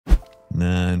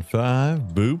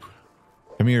9-5. Boop.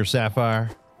 Come here,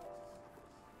 Sapphire.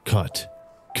 Cut.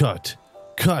 Cut.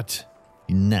 Cut.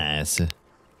 Nice.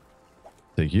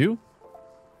 Take you.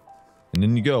 And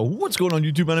then you go. What's going on,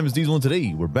 YouTube? My name is Diesel, and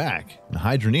today we're back in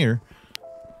Hydroneer.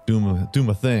 Doing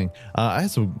my thing. I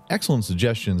had some excellent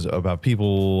suggestions about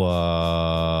people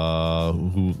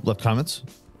who left comments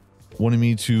wanting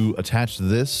me to attach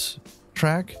this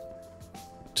track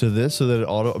to this so that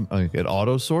it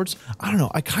auto sorts. I don't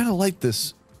know. I kind of like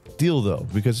this deal though,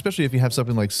 because especially if you have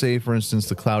something like, say, for instance,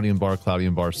 the Cloudy and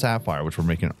Bar Sapphire, which we're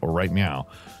making right now.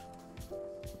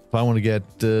 If I want to get,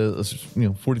 let's just,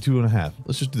 42 and a half.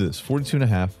 Let's just do this. 42 and a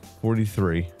half,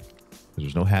 43.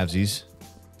 There's no halvesies.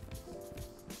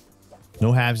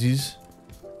 No halvesies.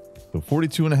 So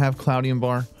 42 and a half Cloudy and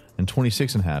Bar and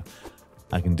 26 and a half.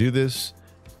 I can do this.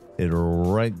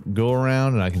 It'll go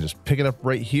around and I can just pick it up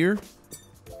right here.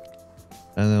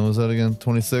 And then what's that again?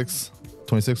 26,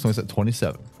 26, 27,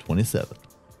 27, 27,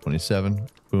 27,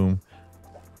 boom.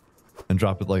 And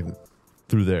drop it like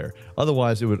through there.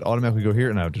 Otherwise, it would automatically go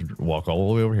here and I would just walk all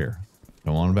the way over here.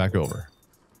 Come on back over.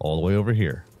 All the way over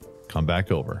here. Come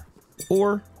back over.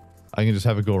 Or I can just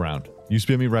have it go around. You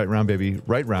spin me right round, baby.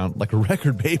 Right round. Like a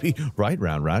record, baby. Right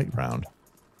round, right round.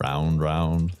 Round,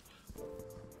 round.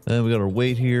 And we got our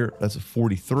weight here. That's a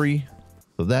 43.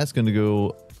 So that's going to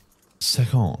go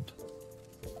second.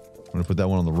 I'm going to put that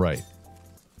one on the right.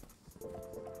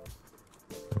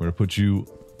 I'm going to put you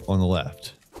on the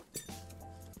left.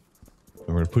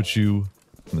 I'm going to put you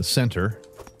in the center.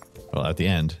 Well, at the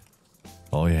end.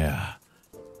 Oh, yeah.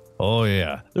 Oh,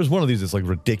 yeah. There's one of these that's like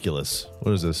ridiculous.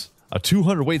 What is this? A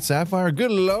 200 weight sapphire?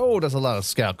 Good lord, that's a lot of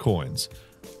scout coins.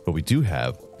 But we do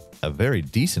have a very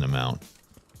decent amount.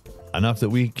 Enough that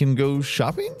we can go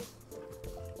shopping?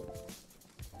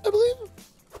 I believe.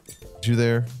 Put you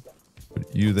there.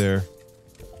 Put you there.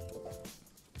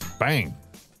 Bang.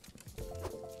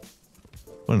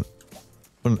 What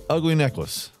an ugly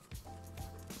necklace.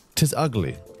 Tis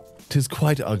ugly. Tis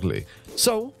quite ugly.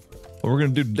 So, what we're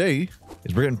going to do today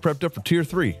is we're getting prepped up for tier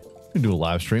 3. We can do a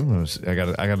live stream. I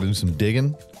gotta do some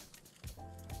digging.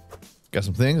 Got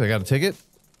some things. I got a ticket.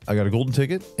 I got a golden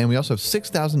ticket. And we also have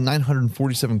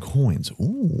 6,947 coins.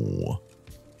 Ooh.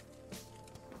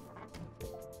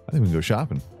 I think we can go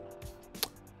shopping.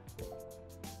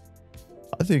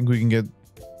 I think we can get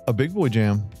a big boy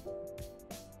jam.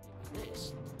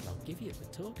 I'll give you the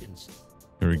tokens.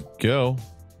 Here we go.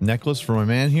 Necklace for my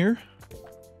man here.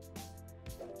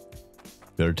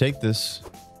 Better take this.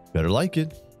 Better like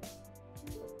it.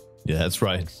 Yeah, that's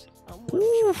right.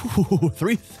 Ooh,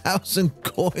 3,000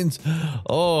 coins.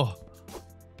 Oh.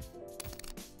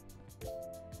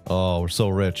 Oh, we're so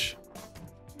rich.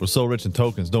 We're so rich in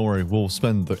tokens. Don't worry. We'll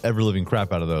spend the ever-living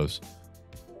crap out of those.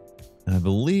 And I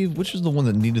believe, which is the one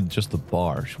that needed just the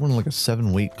bar? She wanted like a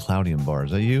 7-weight Cloudy and Bar.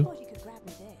 Is that you?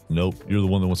 Nope. You're the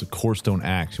one that wants a core stone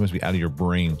axe. You must be out of your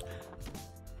brain.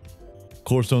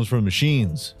 Core stones for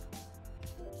machines.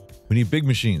 We need big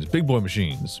machines. Big boy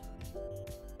machines.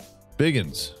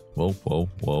 Biggins. Whoa, whoa,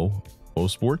 whoa. Whoa,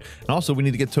 sport. And also, we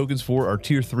need to get tokens for our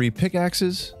tier 3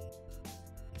 pickaxes.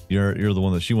 You're the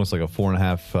one that she wants like a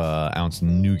 4.5 ounce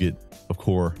nougat of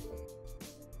core.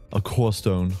 A core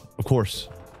stone. Of course.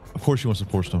 Of course she wants a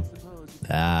core stone.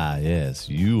 Ah, yes.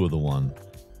 You are the one.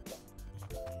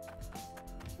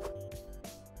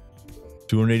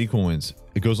 280 coins.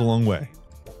 It goes a long way.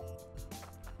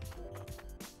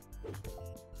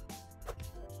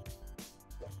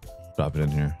 Drop it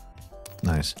in here.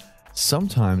 Nice.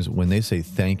 Sometimes when they say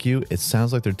thank you, it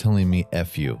sounds like they're telling me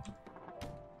F you.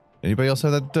 Anybody else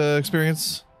have that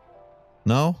experience?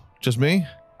 No? Just me?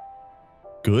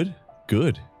 Good?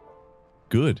 Good.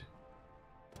 Good.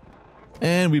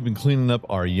 And we've been cleaning up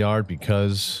our yard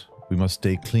because we must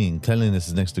stay clean. Cleanliness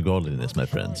is next to godliness, my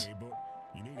friends.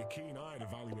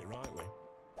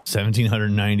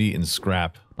 1,790 in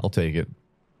scrap. I'll take it.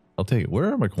 I'll take it.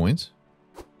 Where are my coins?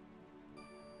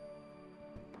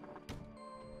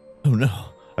 Oh no,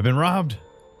 I've been robbed.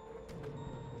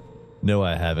 No,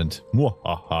 I haven't.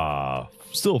 Mwahaha.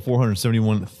 Still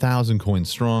 471,000 coins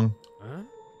strong.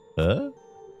 Huh?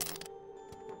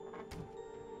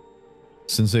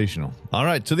 Sensational. All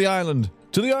right, to the island.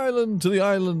 To the island. To the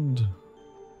island.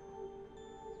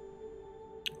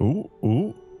 Ooh,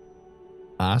 ooh.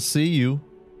 I see you.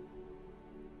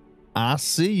 I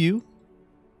see you.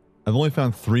 I've only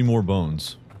found 3 more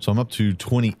bones. So I'm up to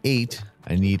 28.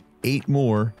 I need 8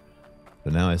 more.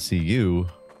 But now I see you.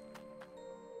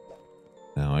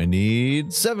 Now I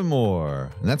need 7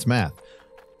 more. And that's math.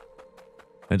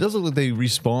 And it does look like they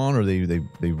respawn or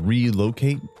they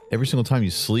relocate every single time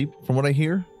you sleep, from what I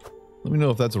hear. Let me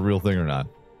know if that's a real thing or not.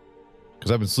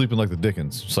 Because I've been sleeping like the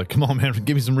Dickens. Just like, come on, man.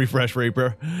 Give me some refresh rate,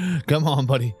 bro. Come on,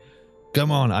 buddy.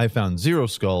 Come on. I found 0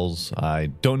 skulls.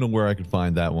 I don't know where I could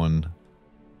find that one.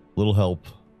 Little help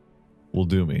will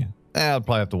do me. I'll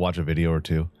probably have to watch a video or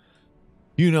two.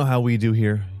 You know how we do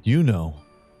here. You know.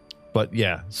 But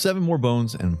yeah, 7 more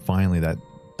bones, and finally that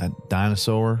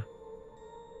dinosaur.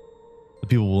 The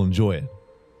people will enjoy it.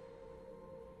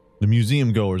 The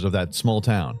museum goers of that small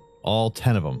town, all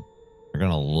 10 of them, are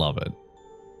gonna love it.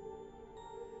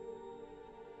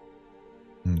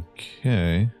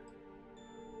 Okay.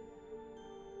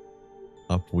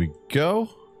 Up we go.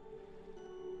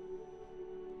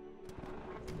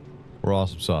 We're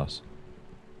awesome sauce.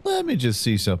 Let me just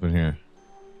see something here.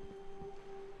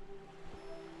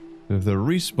 If they're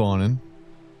respawning,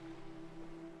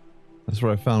 that's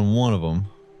where I found one of them.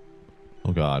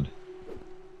 Oh God.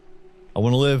 I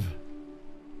want to live.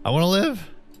 I want to live.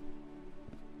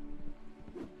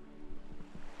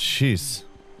 Jeez.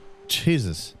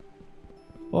 Jesus.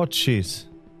 Oh, jeez.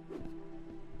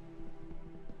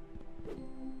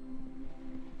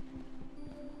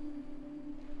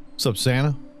 What's up,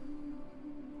 Santa?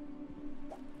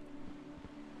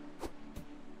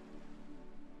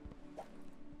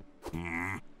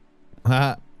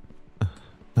 Ha.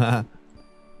 Ha.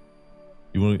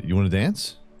 You want to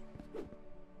dance?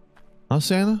 Huh,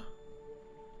 Santa?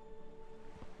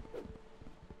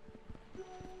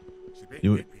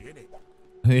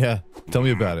 Yeah, tell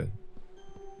me about it.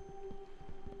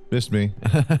 Missed me.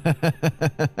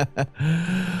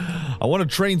 I want a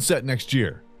train set next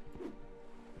year.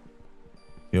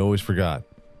 You always forgot.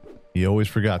 You always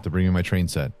forgot to bring me my train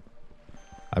set.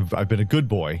 I've been a good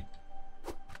boy.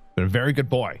 Been a very good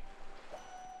boy.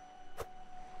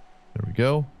 There we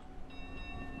go.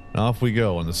 And off we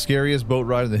go on the scariest boat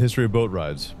ride in the history of boat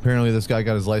rides. Apparently this guy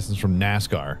got his license from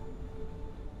NASCAR.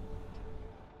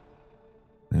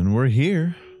 And we're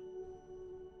here.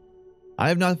 I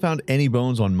have not found any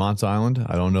bones on Mott's Island.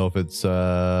 I don't know if it's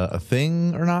a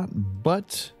thing or not,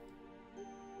 but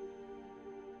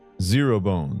 0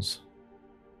 bones.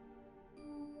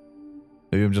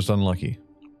 Maybe I'm just unlucky.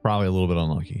 Probably a little bit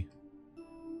unlucky.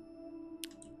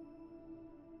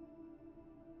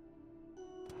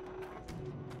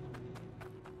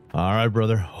 All right,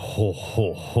 brother. Ho,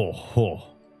 ho, ho, ho.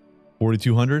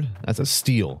 4,200? That's a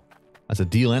steal. That's a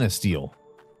deal and a steal.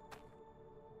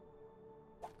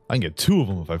 I can get 2 of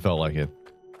them if I felt like it.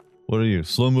 What are you?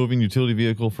 Slow-moving utility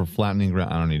vehicle for flattening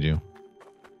ground. I don't need you.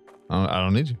 I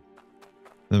don't need you.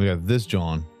 Then we got this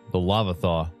John, the lava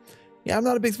thaw. Yeah, I'm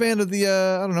not a big fan of the,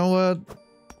 I don't know,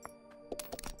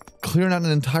 clearing out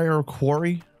an entire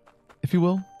quarry, if you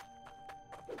will.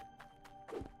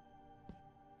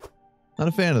 Not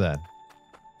a fan of that.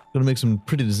 Gonna make some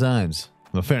pretty designs.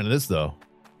 I'm a fan of this though.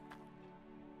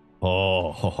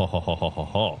 Oh, ho, ho, ho, ho, ho, ho,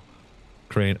 ho.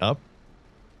 Crane up.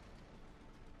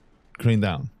 Crane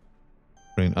down.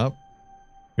 Crane up.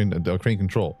 Crane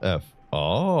control. F.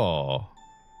 Oh.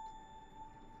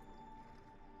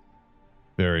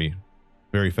 Very,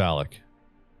 very phallic.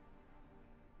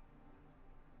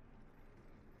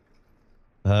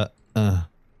 Hello,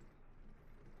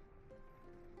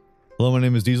 my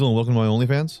name is Diesel and welcome to my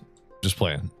OnlyFans. Just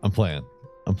playing. I'm playing.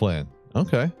 I'm playing.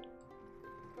 Okay.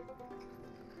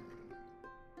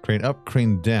 Crane up,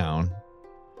 crane down.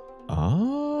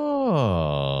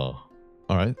 Oh.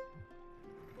 All right.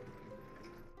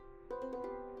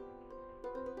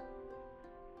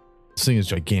 This thing is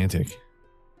gigantic.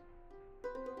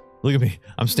 Look at me.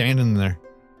 I'm standing there.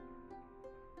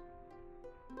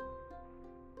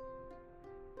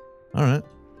 All right.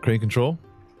 Crane control.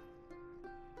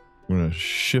 I'm going to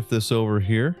shift this over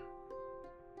here.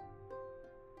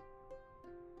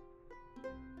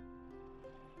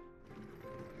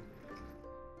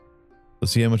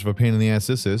 Let's see how much of a pain in the ass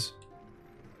this is.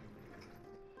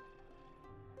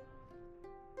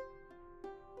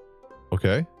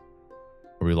 Okay.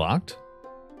 Are we locked?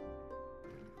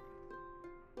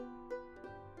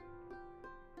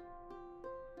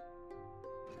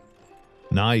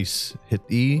 Nice. Hit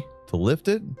E to lift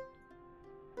it.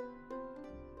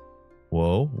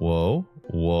 Whoa, whoa,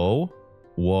 whoa,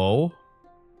 whoa.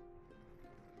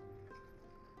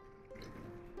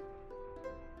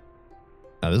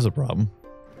 Now this is a problem.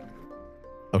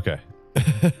 Okay.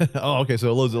 Oh, okay, so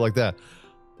it loads it like that.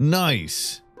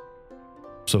 Nice.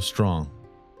 So strong.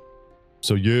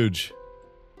 So huge.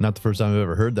 Not the first time I've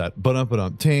ever heard that.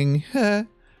 But ting.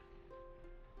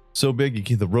 So big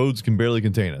the roads can barely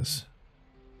contain us.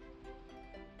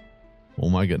 Oh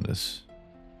my goodness.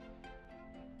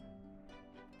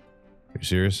 Are you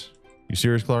serious? You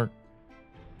serious, Clark?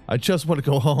 I just want to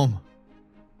go home.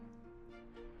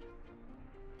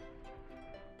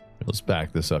 Let's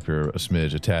back this up here a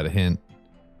smidge, a tad, a hint.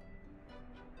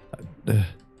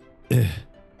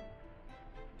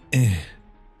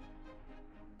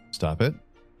 Stop it.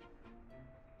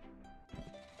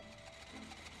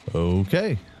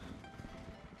 Okay.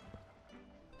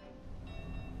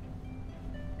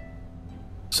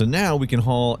 So now we can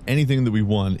haul anything that we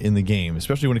want in the game,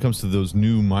 especially when it comes to those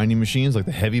new mining machines, like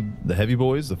the heavy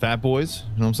boys, the fat boys.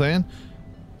 You know what I'm saying?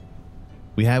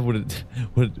 We have what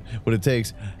it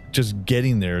takes. Just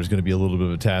getting there is going to be a little bit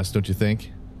of a task, don't you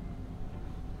think?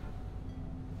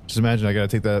 Just imagine I got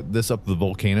to take this up to the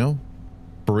volcano.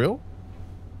 For real?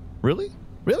 Really?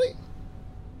 Really?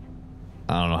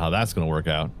 I don't know how that's going to work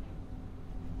out.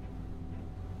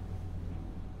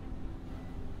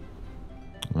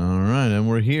 All right, and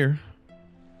we're here.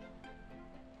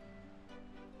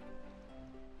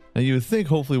 Now you would think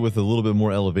hopefully with a little bit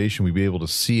more elevation we'd be able to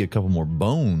see a couple more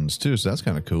bones too, so that's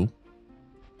kind of cool.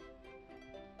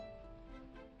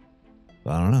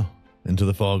 But I don't know. Into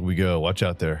the fog we go. Watch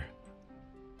out there.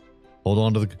 Hold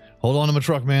on to my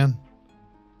truck, man.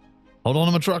 Hold on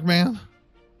to my truck, man.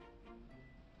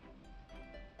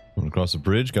 Going across the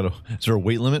bridge. Is there a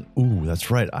weight limit? Ooh,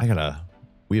 that's right.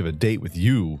 We have a date with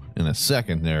you in a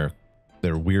second there.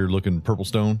 They're weird looking purple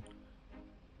stone.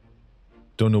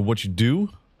 Don't know what you do.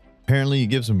 Apparently you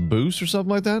give some boost or something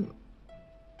like that.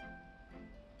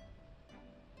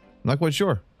 Not quite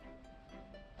sure.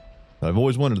 But I've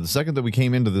always wondered, the second that we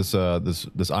came into this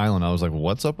this island, I was like,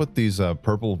 what's up with these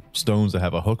purple stones that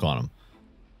have a hook on them?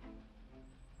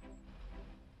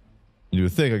 You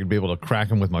would think I could be able to crack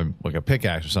them with like a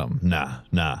pickaxe or something.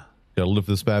 Nah. Gotta lift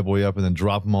this bad boy up and then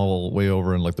drop them all the way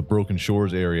over in like the Broken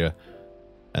Shores area.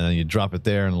 And then you drop it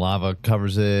there and lava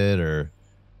covers it or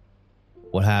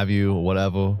what have you, or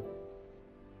whatever.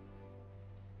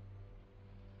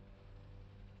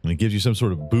 And it gives you some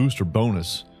sort of boost or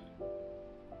bonus.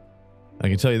 I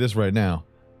can tell you this right now.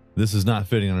 This is not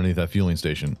fitting underneath that fueling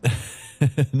station.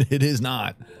 It is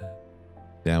not.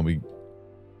 Down we...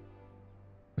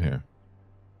 Here,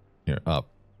 up.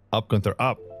 Up, Gunther,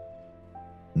 up.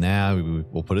 Now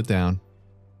we'll put it down.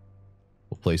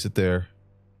 We'll place it there.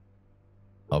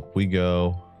 Up we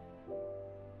go.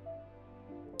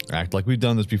 Act like we've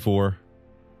done this before.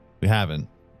 We haven't.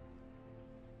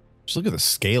 Just look at the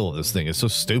scale of this thing. It's so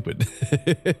stupid.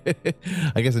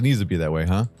 I guess it needs to be that way,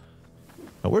 huh?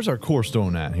 Now, where's our core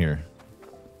stone at here?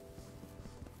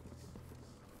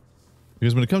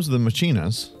 Because when it comes to the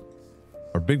machinas,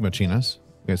 our big machinas,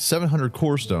 we got 700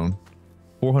 core stone,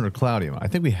 400 cloudium. I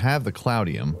think we have the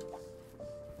cloudium.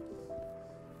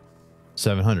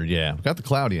 700, yeah. We got the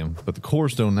cloudium, but the core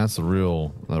stone, that's the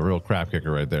real crap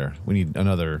kicker right there. We need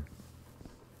another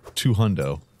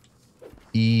 200.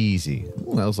 Easy.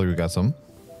 Ooh, that looks like we got some.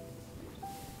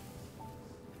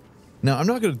 Now, I'm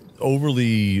not going to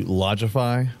overly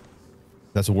logify,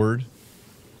 that's a word,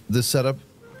 this setup.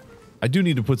 I do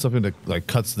need to put something that like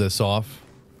cuts this off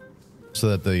so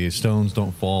that the stones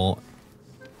don't fall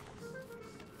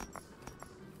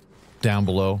down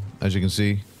below, as you can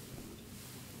see.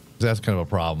 That's kind of a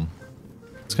problem.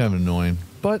 It's kind of annoying,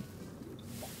 but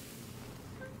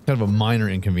kind of a minor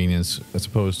inconvenience as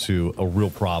opposed to a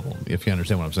real problem, if you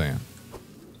understand what I'm saying.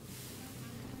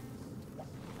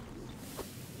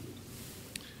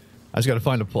 I just got to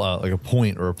find like a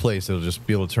point or a place that'll just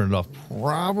be able to turn it off.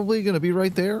 Probably going to be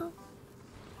right there.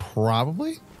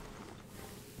 Probably.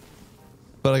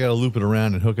 But I got to loop it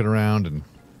around and hook it around and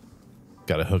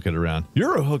got to hook it around.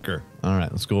 You're a hooker. All right,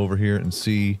 let's go over here and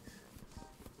see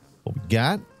what we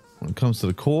got when it comes to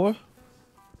the core.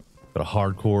 Got a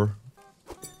hardcore.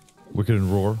 Wicked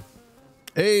and roar.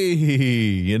 Hey,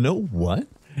 you know what?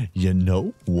 You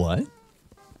know what?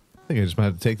 I think I just might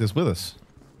have to take this with us.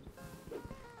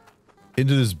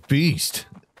 Into this beast.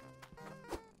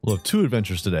 We'll have 2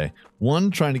 adventures today. 1,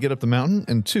 trying to get up the mountain,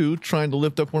 and 2, trying to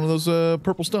lift up one of those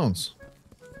purple stones.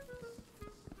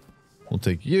 We'll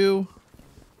take you.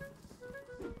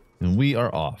 And we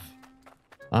are off.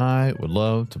 I would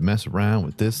love to mess around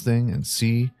with this thing and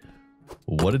see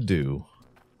what it do.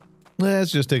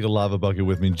 Let's just take a lava bucket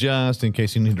with me just in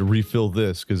case you need to refill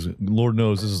this, because Lord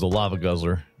knows this is a lava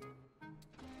guzzler.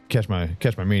 Catch my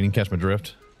meaning, catch my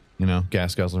drift. You know,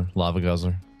 gas guzzler, lava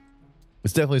guzzler.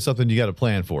 It's definitely something you got to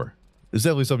plan for. It's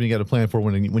definitely something you got to plan for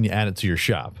when you add it to your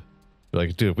shop. You're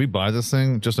like, dude, if we buy this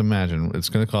thing, just imagine it's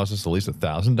going to cost us at least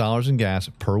 $1,000 in gas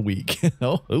per week.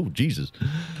 oh, Jesus.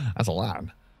 That's a lot.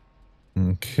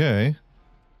 Okay.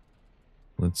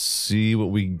 Let's see what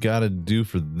we got to do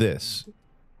for this.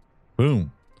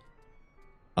 Boom.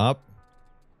 Up.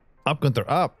 Up, Gunther,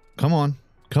 up. Come on.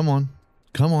 Come on.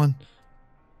 Come on.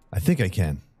 I think I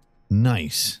can.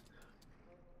 Nice.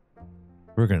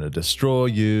 We're going to destroy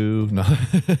you. No.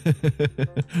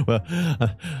 Well,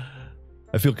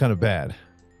 I feel kind of bad.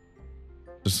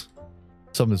 Just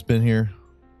something that's been here.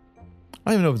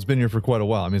 I don't even know if it's been here for quite a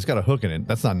while. I mean, it's got a hook in it.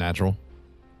 That's not natural.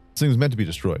 This thing's meant to be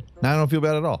destroyed. Now I don't feel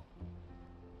bad at all.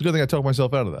 It's a good thing I talked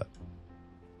myself out of that.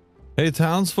 Hey,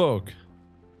 townsfolk.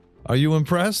 Are you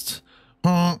impressed?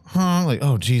 Like,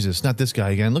 oh, Jesus, not this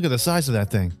guy again. Look at the size of that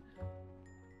thing.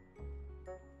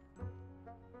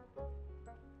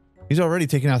 He's already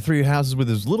taken out 3 houses with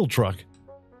his little truck.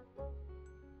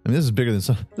 I mean, this is bigger than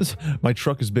some. My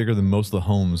truck is bigger than most of the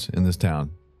homes in this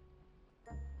town.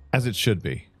 As it should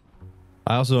be.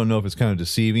 I also don't know if it's kind of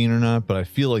deceiving or not, but I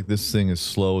feel like this thing is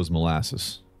slow as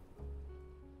molasses.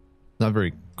 Not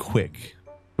very quick.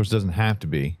 Of course, it doesn't have to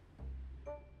be.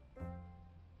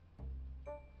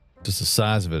 Just the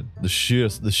size of it. The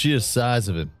sheer size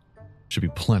of it should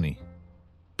be plenty.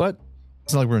 But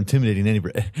it's not like we're intimidating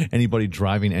anybody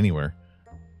driving anywhere.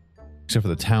 Except for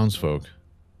the townsfolk.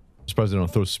 I'm surprised they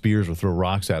don't throw spears or throw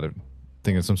rocks at it.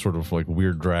 Thinking it's some sort of like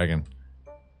weird dragon.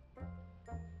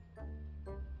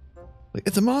 Like,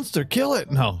 it's a monster, kill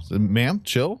it! No, ma'am,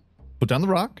 chill. Put down the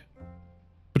rock.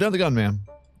 Put down the gun, ma'am.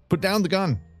 Put down the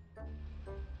gun.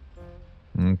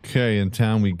 Okay, in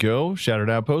town we go. Shattered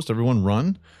outpost, everyone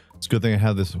run. It's a good thing I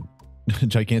have this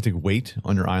gigantic weight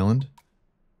on your island.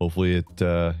 Hopefully it,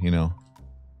 you know,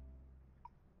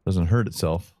 doesn't hurt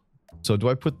itself. So do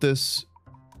I put this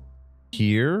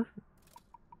here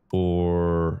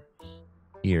or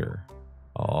here?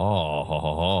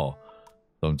 Oh,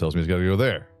 someone tells me it's got to go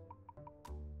there.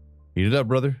 Heat it up,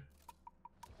 brother.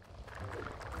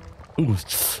 Ooh,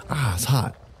 it's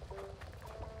hot.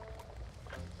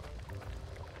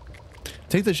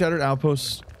 Take the shattered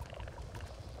outpost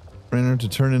runner to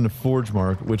turn into forge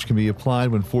mark, which can be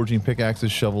applied when forging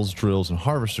pickaxes, shovels, drills, and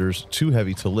harvesters too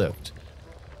heavy to lift.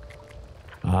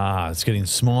 Ah, it's getting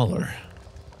smaller.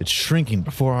 It's shrinking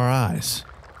before our eyes.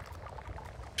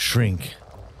 Shrink,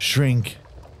 shrink,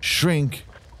 shrink.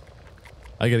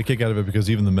 I get a kick out of it because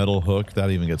even the metal hook,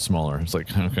 that even gets smaller. It's like,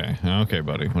 okay,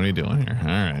 buddy, what are you doing here? All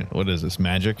right, what is this,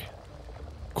 magic?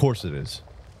 Of course it is.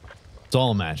 It's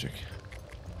all magic.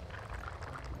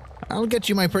 I'll get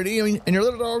you, my pretty, and your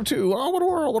little dog too. Oh, what a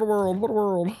world, what a world, what a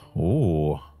world.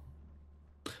 Oh.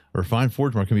 A refined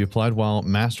forge mark can be applied while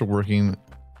masterworking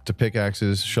to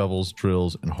pickaxes, shovels,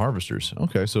 drills, and harvesters.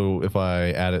 Okay, so if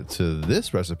I add it to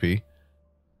this recipe,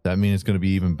 that means it's going to be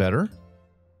even better.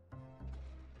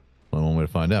 Well, one way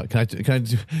to find out. Can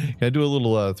I do a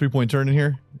little 3-point turn in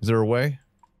here? Is there a way?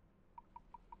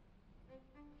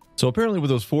 So apparently with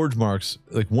those forge marks,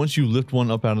 like once you lift one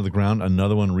up out of the ground,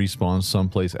 another one respawns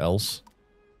someplace else.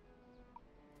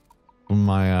 From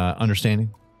my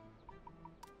understanding.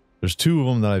 There's 2 of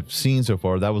them that I've seen so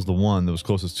far. That was the one that was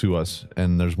closest to us.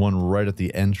 And there's one right at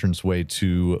the entranceway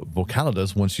to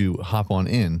Volcalidus once you hop on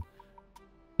in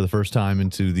for the first time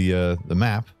into the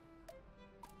map.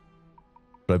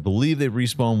 But I believe they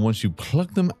respawn once you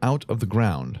pluck them out of the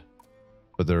ground.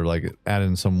 But they're like added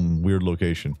in some weird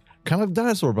location. Kind of like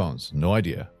dinosaur bones. No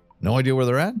idea. No idea where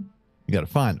they're at? You gotta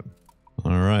find them.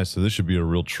 Alright, so this should be a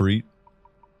real treat.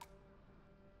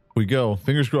 Here we go.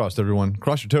 Fingers crossed, everyone.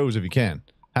 Cross your toes if you can.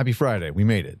 Happy Friday. We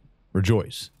made it.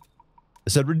 Rejoice.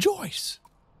 I said rejoice.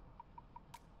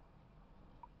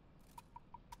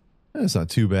 That's not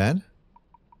too bad.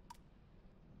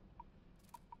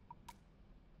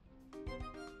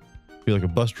 Feel like a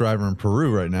bus driver in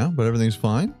Peru right now, but everything's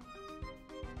fine.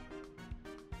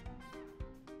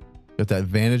 Got that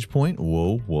vantage point.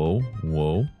 Whoa, whoa,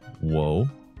 whoa, whoa,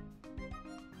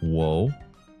 whoa.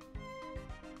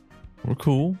 We're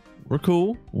cool. We're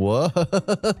cool. Whoa.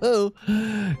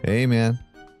 Hey, man.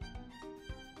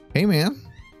 Hey, man.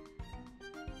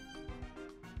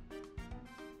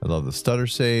 I love the stutter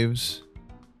saves.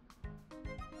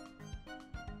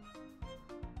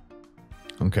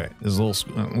 Okay, this is a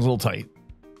little tight.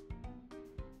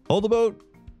 Hold the boat.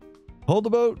 Hold the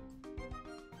boat.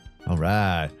 All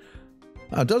right.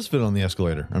 Oh, it does fit on the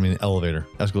escalator. I mean, elevator.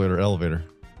 Escalator, elevator.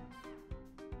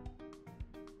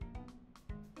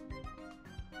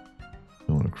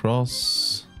 Going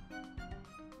across.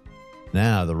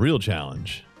 Now, the real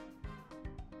challenge.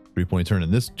 3-point turn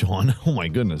in this, John. Oh, my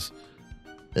goodness.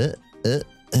 Well,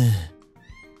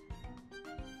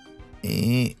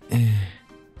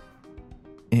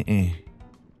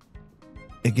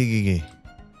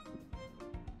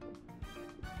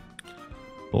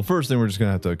 first thing, we're just going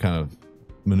to have to kind of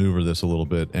maneuver this a little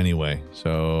bit anyway.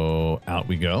 So out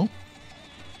we go.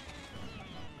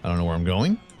 I don't know where I'm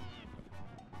going.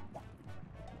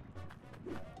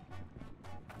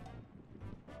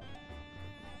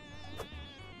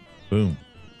 Boom.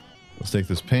 Let's take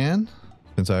this pan.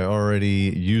 since I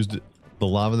already used the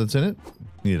lava that's in it.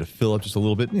 Need to fill up just a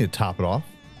little bit. Need to top it off.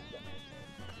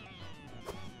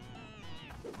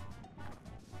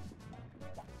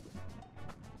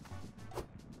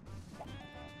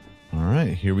 All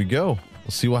right, here we go. We'll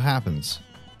see what happens.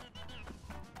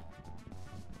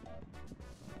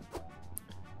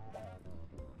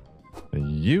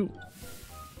 You.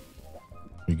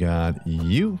 We got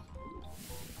you.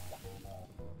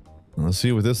 Let's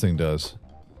see what this thing does.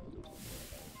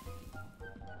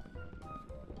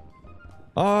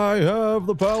 I have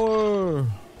the power.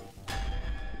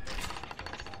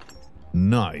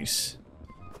 Nice.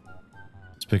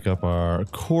 Let's pick up our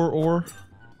core ore.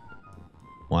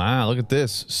 Wow, look at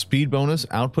this. Speed bonus,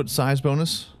 output size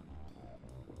bonus.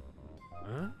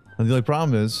 And the only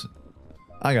problem is,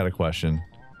 I got a question.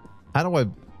 How do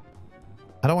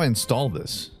I install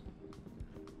this?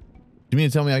 You mean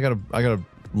to tell me I gotta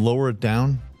lower it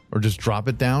down or just drop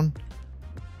it down?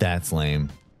 That's lame.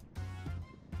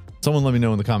 Someone let me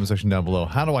know in the comment section down below.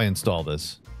 How do I install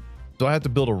this? Do I have to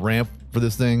build a ramp for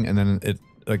this thing and then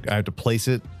I have to place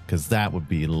it? Because that would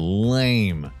be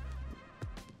lame.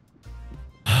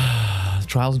 The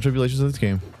trials and tribulations of this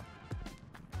game.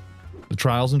 The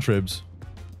trials and tribs.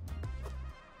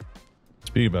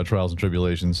 Speaking about trials and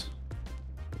tribulations.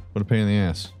 What a pain in the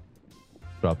ass.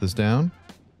 Drop this down.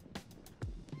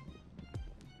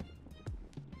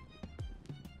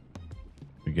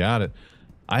 We got it.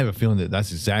 I have a feeling that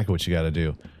that's exactly what you got to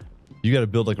do. You got to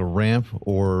build like a ramp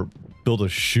or build a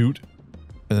chute,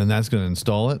 and then that's going to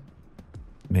install it.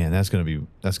 Man, that's going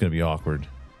to be awkward.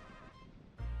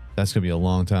 That's going to be a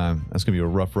long time. That's going to be a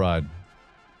rough ride.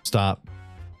 Stop,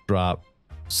 drop,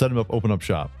 set them up, open up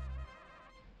shop.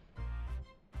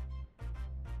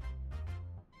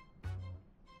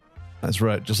 That's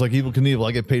right. Just like Evel Knievel,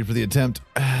 I get paid for the attempt.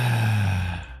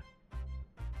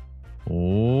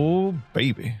 Oh,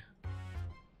 baby.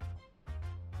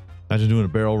 Imagine doing a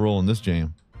barrel roll in this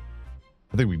jam.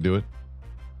 I think we can do it.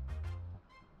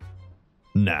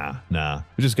 Nah.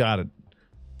 We just got it.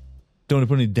 Don't want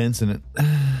to put any dents in it.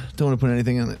 Don't want to put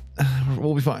anything in it.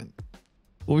 We'll be fine.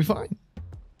 We'll be fine.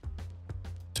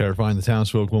 Terrifying the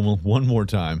townsfolk one more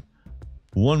time.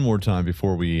 One more time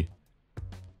before we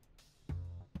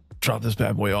drop this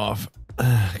bad boy off.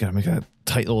 Gotta make that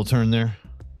tight little turn there.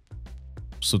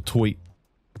 So tight.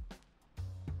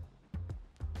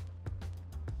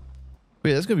 But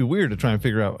yeah, that's gonna be weird to try and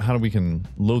figure out how we can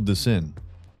load this in.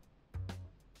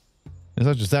 It's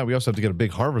not just that, we also have to get a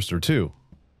big harvester too.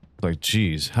 Like,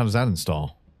 geez, how does that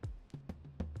install?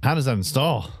 How does that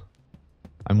install?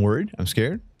 I'm worried. I'm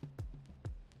scared.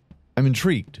 I'm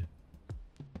intrigued.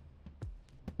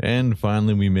 And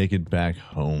finally, we make it back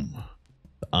home.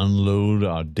 To unload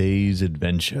our day's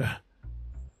adventure.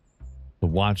 To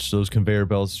watch those conveyor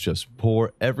belts just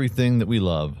pour everything that we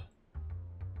love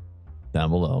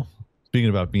down below. Speaking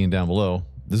about being down below,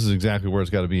 this is exactly where it's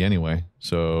got to be anyway.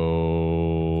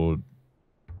 So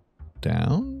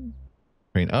down,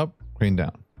 crane up, crane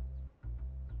down.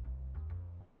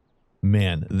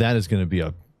 Man, that is going to be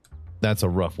that's a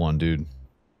rough one, dude.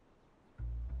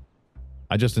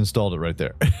 I just installed it right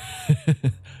there.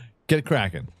 Get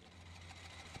cracking.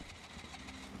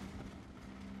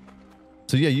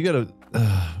 So yeah, you got to,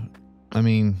 I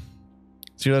mean,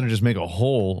 so you got to just make a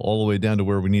hole all the way down to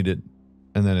where we need it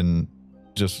and then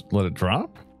just let it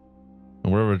drop.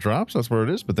 And wherever it drops, that's where it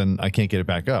is. But then I can't get it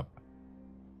back up.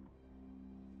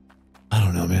 I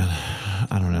don't know, man.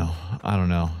 I don't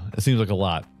know. It seems like a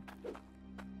lot.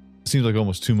 It seems like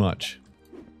almost too much.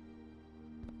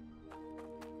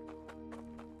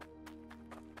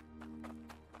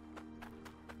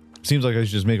 Seems like I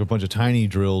should just make a bunch of tiny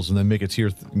drills and then make it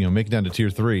make it down to tier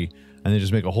 3 and then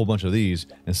just make a whole bunch of these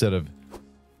instead of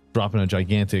dropping a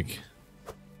gigantic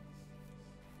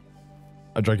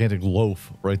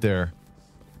loaf right there.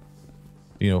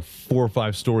 4 or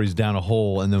 5 stories down a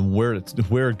hole, and then where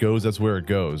it goes, that's where it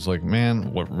goes. Like,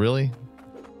 man, what, really?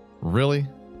 Really?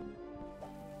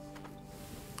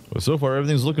 Well, so far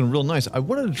everything's looking real nice. I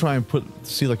wanted to try and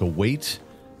see like a weight.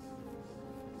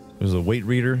 There's a weight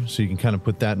reader, so you can kind of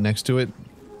put that next to it.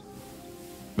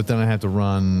 But then I have to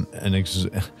run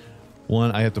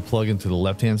one, I have to plug into the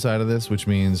left-hand side of this, which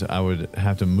means I would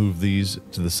have to move these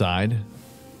to the side.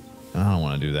 I don't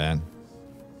want to do that.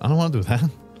 I don't want to do that.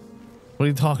 What are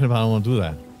you talking about? I don't want to do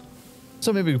that.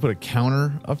 So maybe we can put a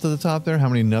counter up to the top there. How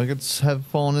many nuggets have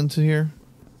fallen into here?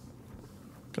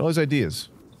 Got all these ideas.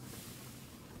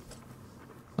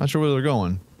 Not sure where they're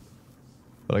going,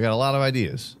 but I got a lot of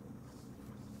ideas.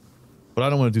 But I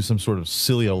don't want to do some sort of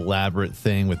silly, elaborate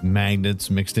thing with magnets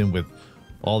mixed in with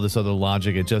all this other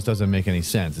logic. It just doesn't make any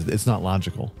sense. It's not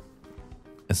logical.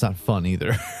 it's not fun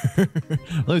either.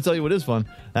 Let me tell you what is fun.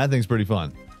 That thing's pretty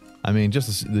fun. I mean,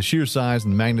 just the sheer size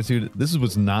and the magnitude. This is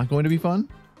what's not going to be fun.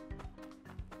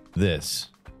 This.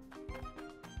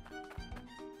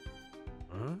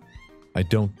 I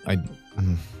don't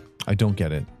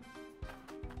get it.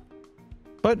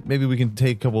 But maybe we can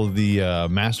take a couple of the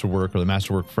masterwork or the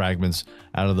masterwork fragments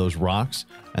out of those rocks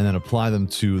and then apply them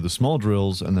to the small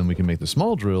drills, and then we can make the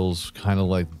small drills kind of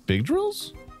like big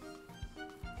drills?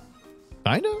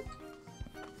 Kinda?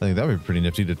 I think that would be pretty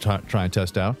nifty to try and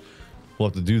test out. We'll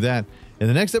have to do that in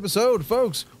the next episode,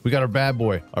 folks. We got our bad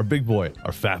boy, our big boy,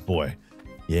 our fat boy.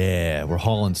 Yeah, we're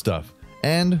hauling stuff.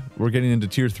 And we're getting into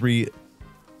tier 3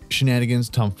 shenanigans,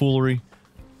 tomfoolery.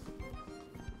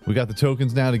 We got the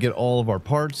tokens now to get all of our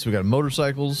parts. We got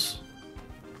motorcycles.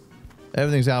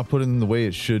 Everything's outputted the way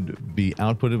it should be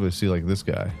outputted. But see, like this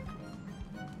guy.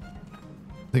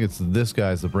 I think it's this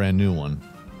guy's the brand new one.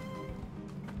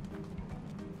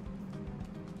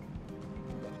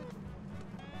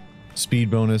 Speed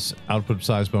bonus, output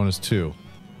size bonus 2.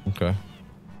 Okay.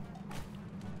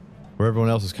 Where everyone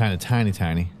else is kind of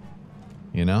tiny,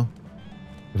 you know?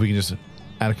 If we can just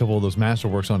add a couple of those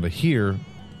masterworks onto here,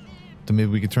 then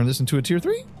maybe we could turn this into a tier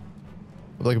 3?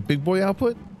 With like a big boy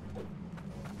output?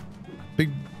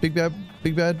 Big bad,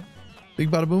 big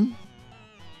bada boom?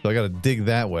 So I gotta dig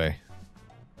that way.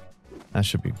 That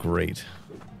should be great.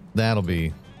 That'll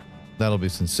be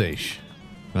sensation.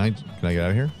 Can I get out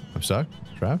of here? I'm stuck?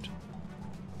 Trapped?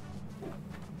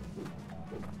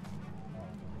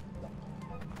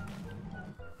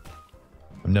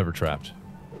 I'm never trapped.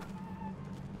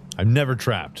 I'm never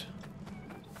trapped.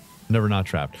 Never not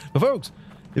trapped. But folks,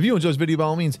 if you enjoyed this video, by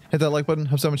all means, hit that like button,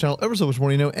 helps out my channel ever so much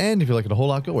more, you know, and if you like it a whole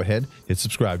lot, go ahead, hit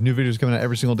subscribe. New videos coming out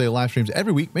every single day, live streams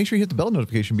every week. Make sure you hit the bell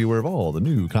notification, be aware of all the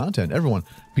new content. Everyone,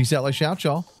 peace out like shout,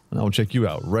 y'all, and I will check you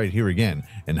out right here again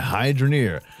in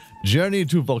Hydroneer, Journey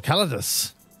to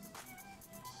Volcalidus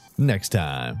next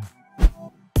time.